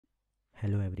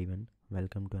Hello everyone,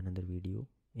 welcome to another video.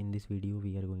 In this video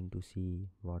we are going to see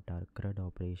what are CRUD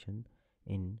operation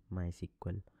in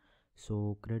MySQL.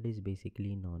 So CRUD is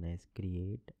basically known as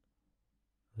create,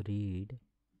 read,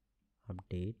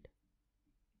 update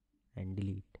and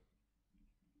delete.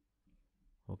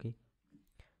 Okay,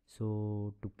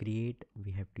 so to create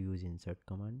we have to use insert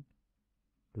command,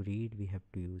 to read we have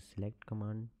to use select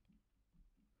command,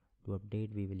 to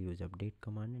update we will use update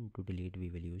command, and to delete we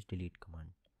will use delete command.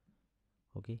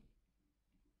 Okay,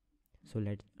 so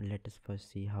let us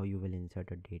first see how you will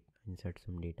insert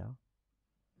some data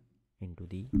into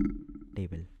the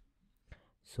table.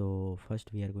 So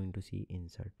first we are going to see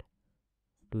insert.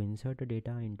 To insert a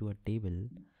data into a table,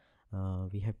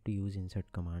 we have to use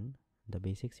insert command. The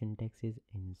basic syntax is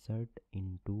insert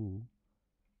into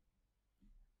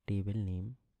table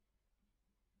name,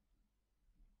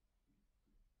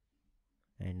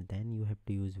 and then you have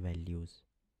to use values.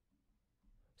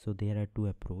 So there are two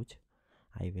approach.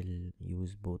 I will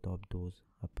use both of those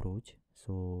approach.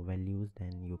 So values,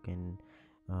 then you can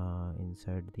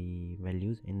insert the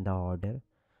values in the order.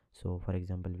 So for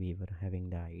example, we were having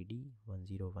the ID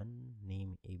 101,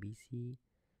 name ABC,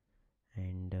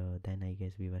 and then I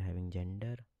guess we were having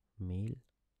gender male,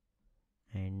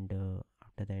 and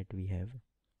after that we have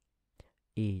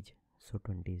age, so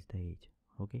 20 is the age.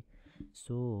 Okay,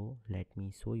 so let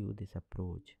me show you this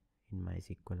approach in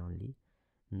MySQL only.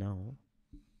 Now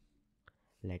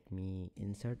let me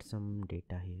insert some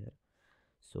data here.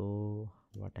 So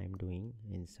what I'm doing,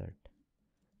 insert,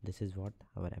 this is what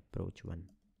our approach one.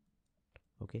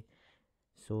 Okay,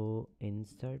 so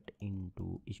insert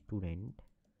into student,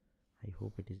 I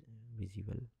hope it is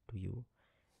visible to you,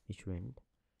 student,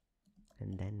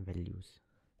 and then values.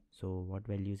 So what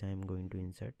values I am going to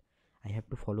insert, I have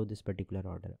to follow this particular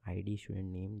order: ID,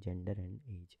 student name, gender and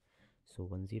age. So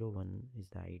 101 is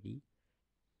the ID,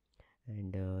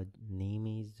 and name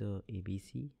is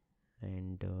ABC,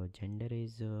 and gender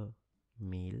is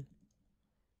male,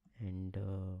 and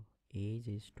age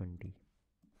is 20.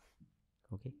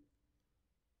 Okay,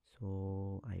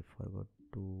 so I forgot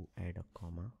to add a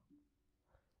comma.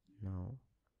 Now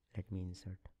let me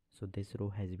insert. So this row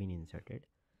has been inserted.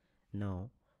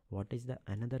 Now what is the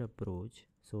another approach?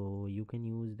 So you can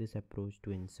use this approach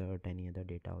to insert any other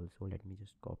data also. Let me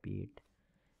just copy it,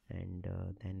 and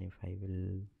then if I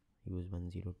will use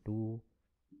 102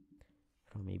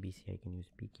 from ABC, I can use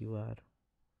PQR,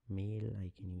 male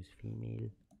I can use female,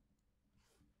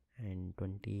 and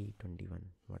 20, 21,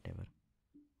 whatever.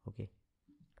 Okay,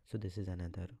 so this is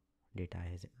another data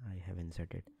I have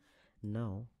inserted.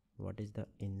 Now what is the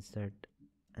insert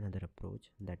another approach?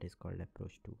 That is called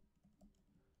approach 2.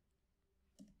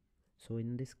 So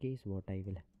in this case what I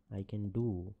can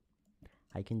do,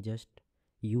 I can just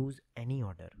use any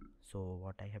order. So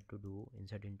what I have to do,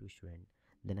 insert into student,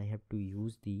 then I have to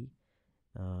use the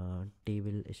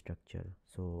table structure.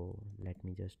 So let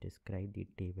me just describe the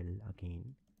table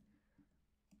again.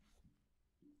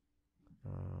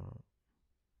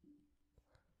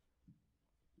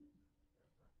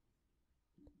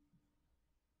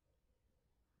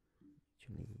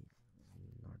 Actually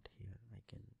not here, I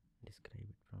can describe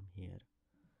it from here.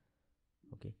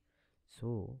 Okay,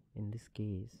 so in this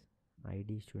case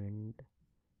ID, student,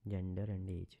 gender and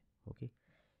age. Okay,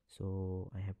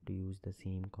 so I have to use the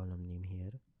same column name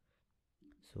here.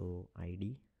 So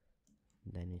ID,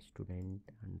 then student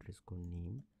underscore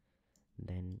name,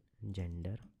 then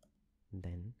gender,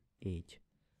 then age,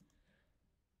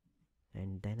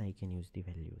 and then I can use the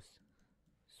values.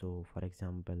 So for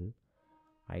example,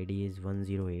 ID is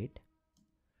 108,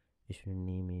 student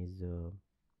name is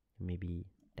maybe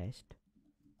test,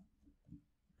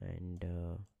 and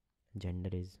gender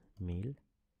is male.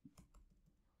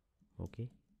 Okay,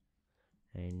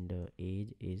 and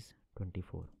age is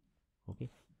 24. Okay,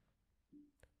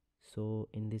 so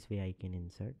in this way I can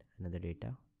insert another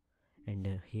data.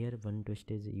 And here one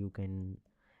twist is you can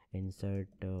insert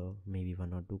maybe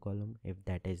one or two column if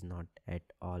that is not at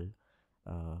all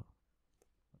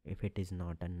if it is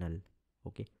not a null,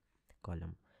 okay,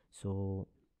 column. So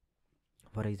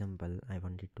for example, I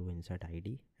wanted to insert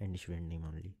ID and student name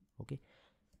only. Okay,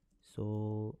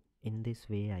 so in this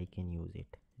way I can use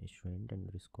it, student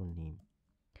underscore name,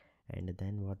 and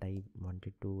then what I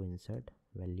wanted to insert,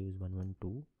 values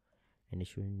 112, and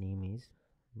student name is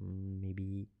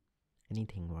maybe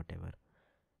anything, whatever,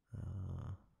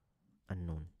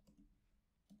 unknown.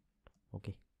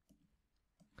 Okay,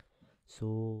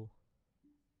 so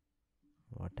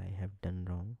what I have done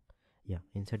wrong, yeah,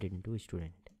 insert it into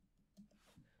student.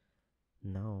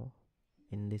 Now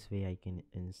in this way I can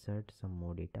insert some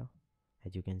more data.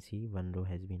 As you can see, one row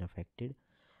has been affected.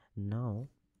 Now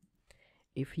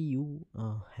if you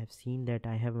have seen that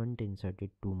I haven't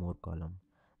inserted two more column,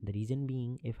 the reason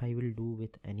being, if I will do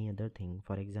with any other thing,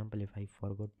 for example, if I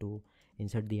forgot to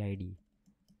insert the ID,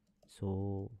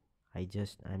 so I'm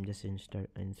just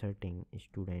inserting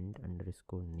student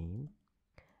underscore name,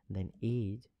 then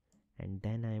age, and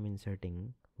then I am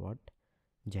inserting what,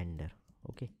 gender.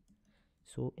 Okay,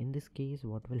 so in this case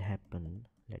what will happen,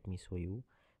 let me show you.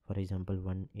 For example,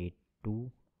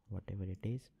 182, whatever it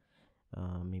is,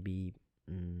 maybe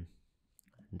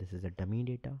this is a dummy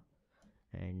data,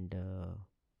 and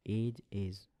age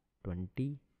is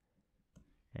 20,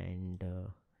 and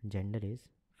gender is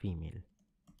female.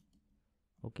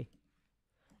 Okay,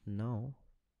 now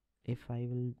if I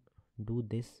will do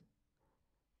this,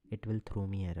 it will throw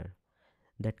me error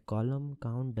that column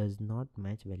count does not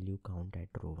match value count at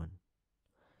row 1.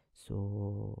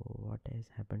 So what has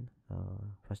happened,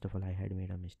 first of all, I had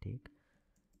made a mistake.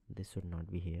 This should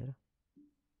not be here.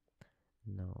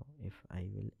 Now if I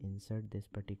will insert this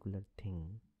particular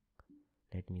thing,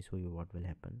 let me show you what will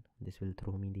happen. This will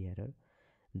throw me the error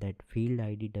that field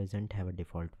ID doesn't have a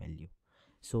default value.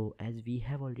 So as we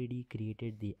have already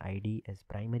created the ID as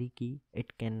primary key,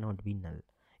 it cannot be null.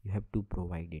 You have to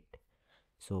provide it.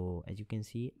 So as you can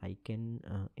see, I can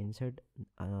insert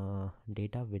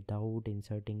data without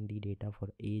inserting the data for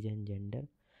age and gender,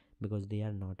 because they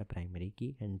are not a primary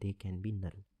key and they can be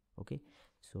null. Okay,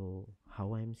 so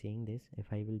how I am saying this,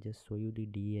 if I will just show you the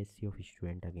DSC of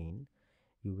student again,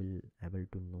 you will able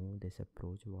to know this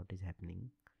approach, what is happening.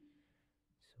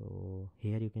 So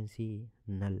here you can see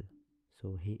null.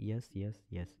 So here, yes, yes,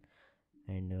 yes,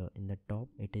 and in the top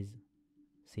it is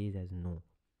says as no.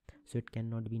 So it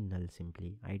cannot be null.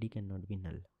 Simply ID cannot be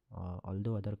null,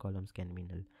 although other columns can be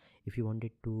null. If you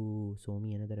wanted to show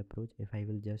me another approach, if I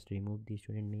will just remove the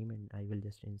student name and I will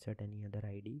just insert any other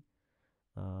ID,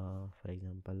 for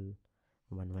example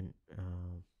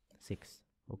 116.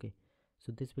 Okay,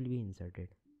 so this will be inserted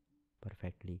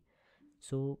perfectly.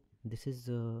 So this is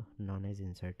known as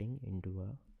inserting into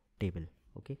a table.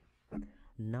 Okay,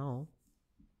 now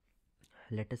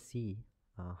let us see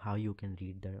how you can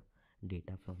read the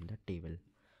data from the table.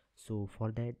 So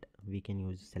for that we can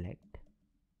use select.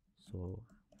 So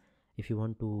if you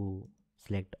want to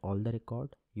select all the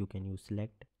record, you can use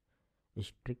select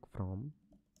strict from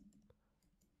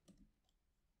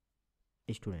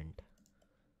student.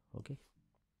 Okay,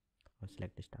 or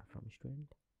select star from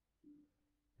student.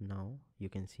 Now you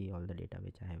can see all the data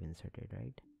which I have inserted,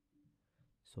 right?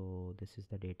 So this is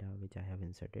the data which I have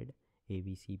inserted: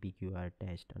 ABC, PQR,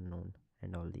 test, unknown,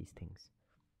 and all these things.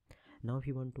 Now if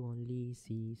you want to only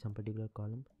see some particular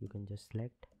column, you can just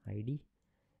select ID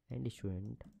and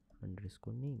student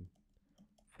underscore name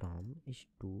from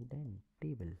student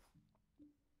table.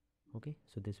 Okay,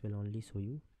 so this will only show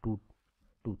you two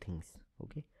things.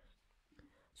 Okay,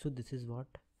 so this is our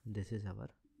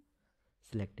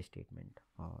select statement,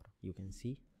 or you can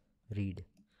see read,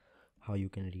 how you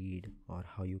can read or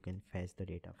how you can fetch the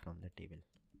data from the table.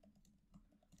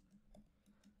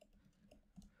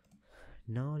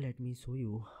 Now let me show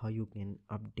you how you can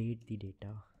update the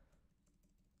data.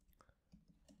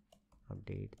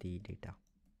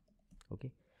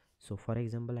 Okay, so for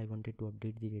example, I wanted to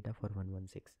update the data for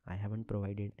 116. I haven't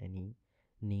provided any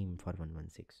name for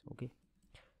 116. Okay,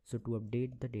 so to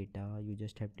update the data, you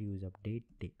just have to use update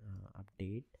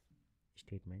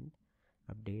statement,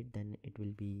 update, then it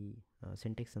will be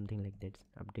syntax something like that: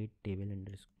 update table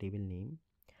and table name.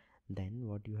 Then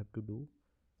what you have to do,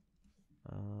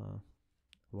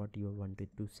 what you wanted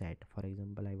to set. For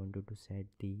example, I wanted to set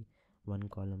the one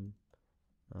column,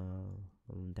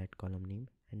 that column name,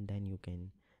 and then you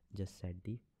can just set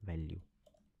the value.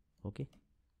 Okay,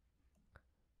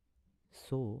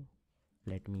 so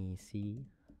let me see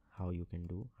how you can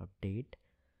do update,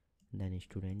 then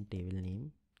student table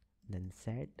name, then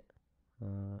set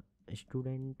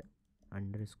student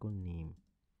underscore name.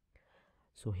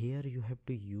 So here you have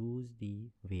to use the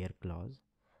where clause,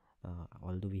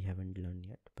 although we haven't learned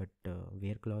yet, but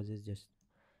where clause is just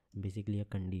basically a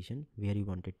condition where you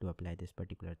wanted to apply this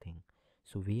particular thing.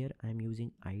 So where I'm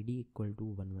using ID equal to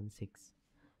 116,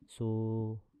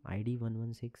 so ID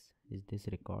 116 is this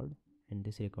record and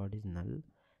this record is null.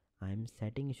 I'm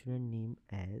setting student name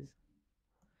as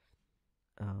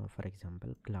for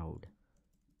example cloud,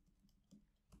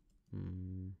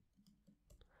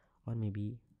 or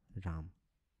maybe Ram,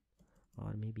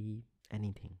 or maybe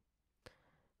anything,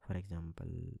 for example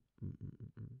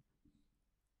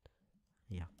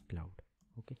yeah, cloud.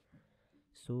 Okay,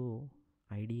 so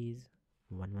ID is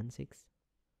 116,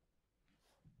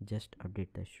 just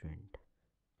update the student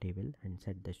table and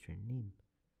set the student name.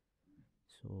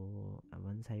 So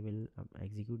once I will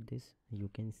execute this, you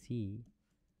can see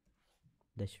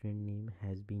the student name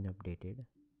has been updated,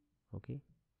 okay,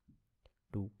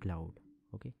 to cloud.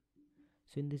 Okay,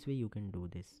 so in this way you can do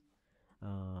this.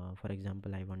 For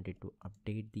example, I wanted to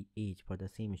update the age for the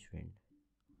same student.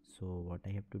 So what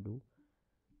I have to do,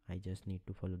 I just need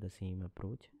to follow the same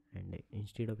approach, and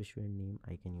instead of student name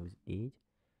I can use age.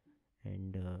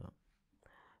 And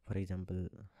for example,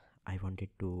 I wanted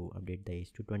to update the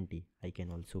age to 20. I can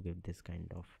also give this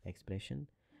kind of expression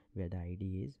where the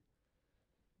id is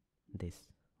this.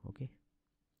 Okay,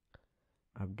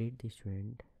 update the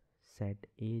student, set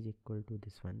age equal to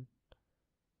this one.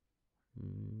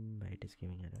 But it is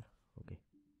giving error. Okay,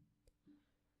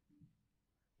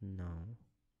 now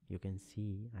you can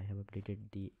see I have updated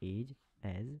the age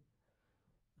as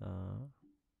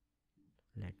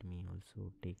let me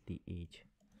also take the age.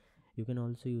 You can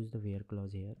also use the where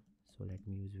clause here, so let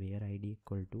me use where id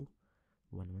equal to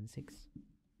 116.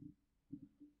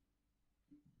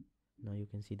 Now you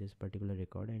can see this particular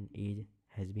record and age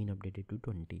has been updated to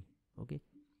 20. Okay,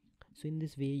 so in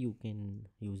this way you can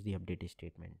use the update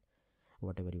statement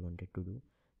whatever you wanted to do.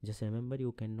 Just remember,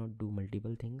 you cannot do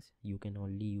multiple things. You can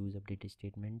only use update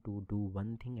statement to do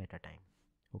one thing at a time.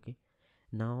 Okay,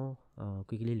 now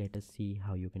quickly let us see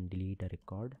how you can delete a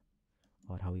record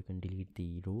or how you can delete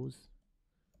the rows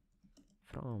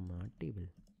from a table.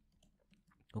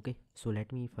 Okay, so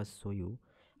let me first show you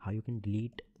how you can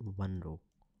delete one row.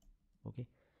 Okay,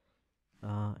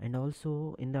 and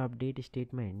also in the update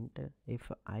statement,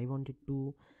 if I wanted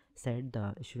to set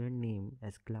the student name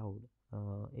as cloud,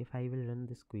 if I will run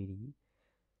this query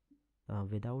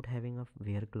without having a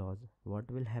where clause, what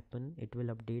will happen, it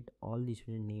will update all the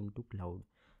student name to cloud.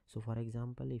 So for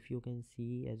example, if you can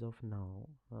see as of now,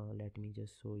 let me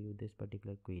just show you this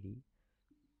particular query.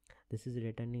 This is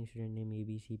returning student name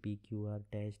abcpqr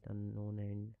test unknown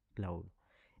and cloud.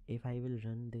 If I will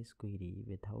run this query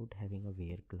without having a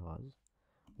where clause,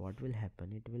 what will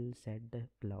happen, it will set the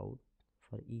cloud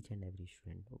for each and every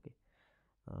student. Okay,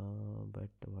 but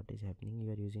what is happening,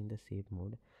 you are using the save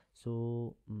mode.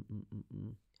 So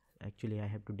actually I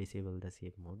have to disable the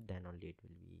save mode, then only it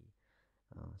will be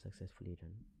successfully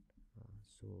run.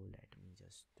 So let me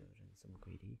just run some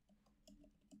query.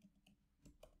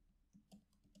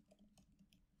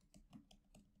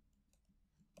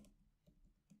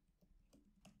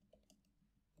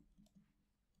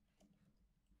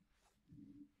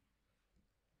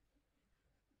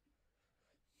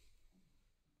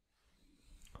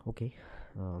 Okay,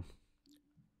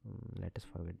 let us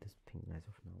forget this thing as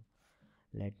of now.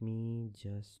 Let me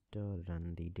just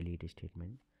run the delete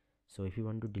statement. So if you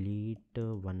want to delete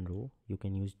one row, you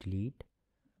can use delete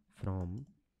from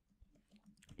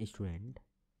student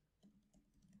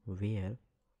where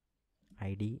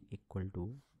id equal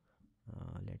to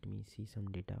let me see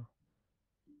some data,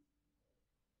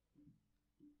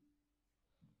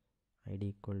 id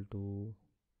equal to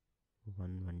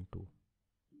 112.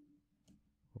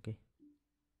 Okay,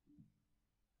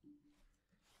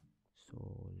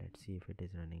 so let's see if it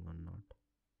is running or not.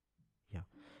 Yeah,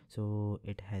 so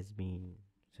it has been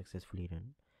successfully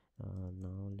run.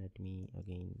 Now let me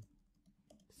again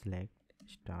select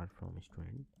star from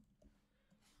student.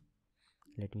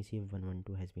 Let me see if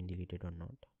 112 has been deleted or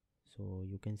not. So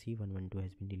you can see 112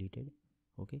 has been deleted,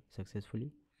 okay,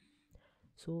 successfully.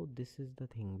 So this is the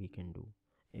thing we can do.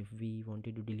 If we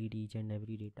wanted to delete each and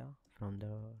every data from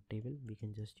the table, we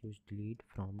can just use delete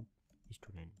from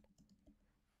student,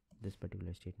 this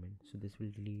particular statement. So this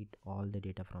will delete all the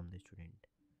data from the student,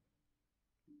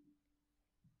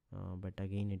 but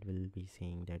again it will be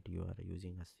saying that you are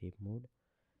using a save mode.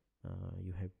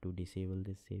 You have to disable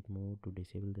this save mode. To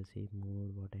disable the save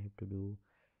mode, what I have to do,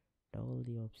 all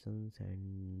the options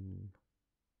and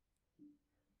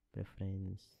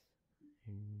preference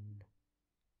and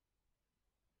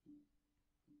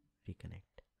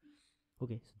reconnect.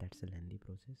 Okay, so that's a lengthy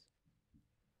process,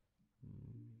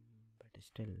 but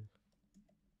still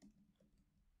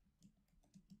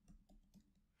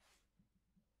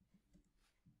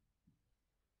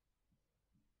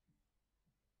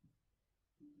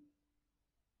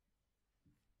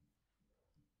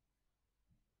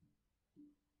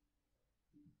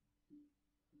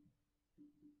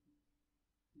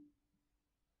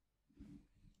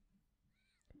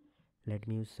let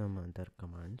me use some other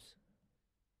commands.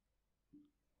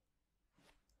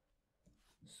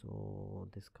 So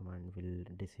this command will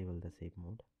disable the save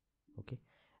mode. Okay,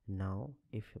 now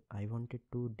if I wanted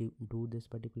to do this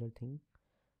particular thing,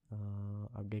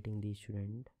 updating the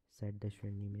student, set the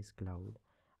student name is cloud,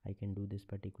 I can do this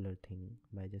particular thing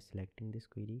by just selecting this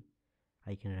query,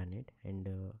 I can run it, and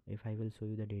if I will show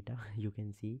you the data, you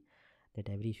can see that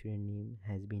every student name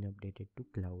has been updated to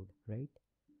cloud, right?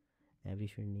 Every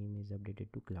student name is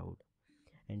updated to cloud.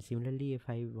 And similarly, if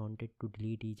I wanted to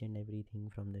delete each and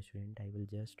everything from the student, I will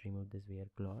just remove this where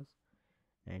clause,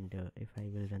 and if I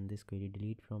will run this query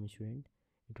delete from student,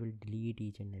 it will delete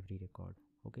each and every record.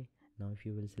 Okay, now if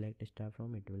you will select star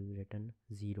from, it will return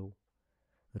 0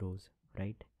 rows,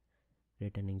 right?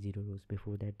 Returning 0 rows.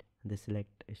 Before that, the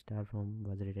select star from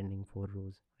was returning 4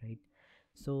 rows, right?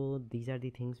 So these are the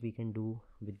things we can do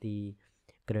with the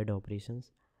CRUD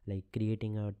operations, like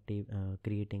creating a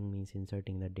creating means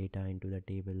inserting the data into the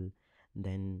table,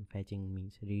 then fetching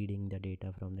means reading the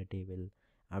data from the table,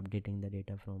 updating the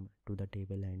data from to the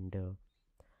table, and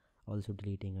also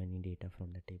deleting any data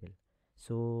from the table.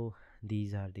 So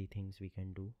these are the things we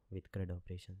can do with CRUD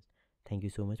operations. Thank you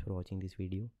so much for watching this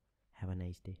video. Have a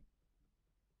nice day.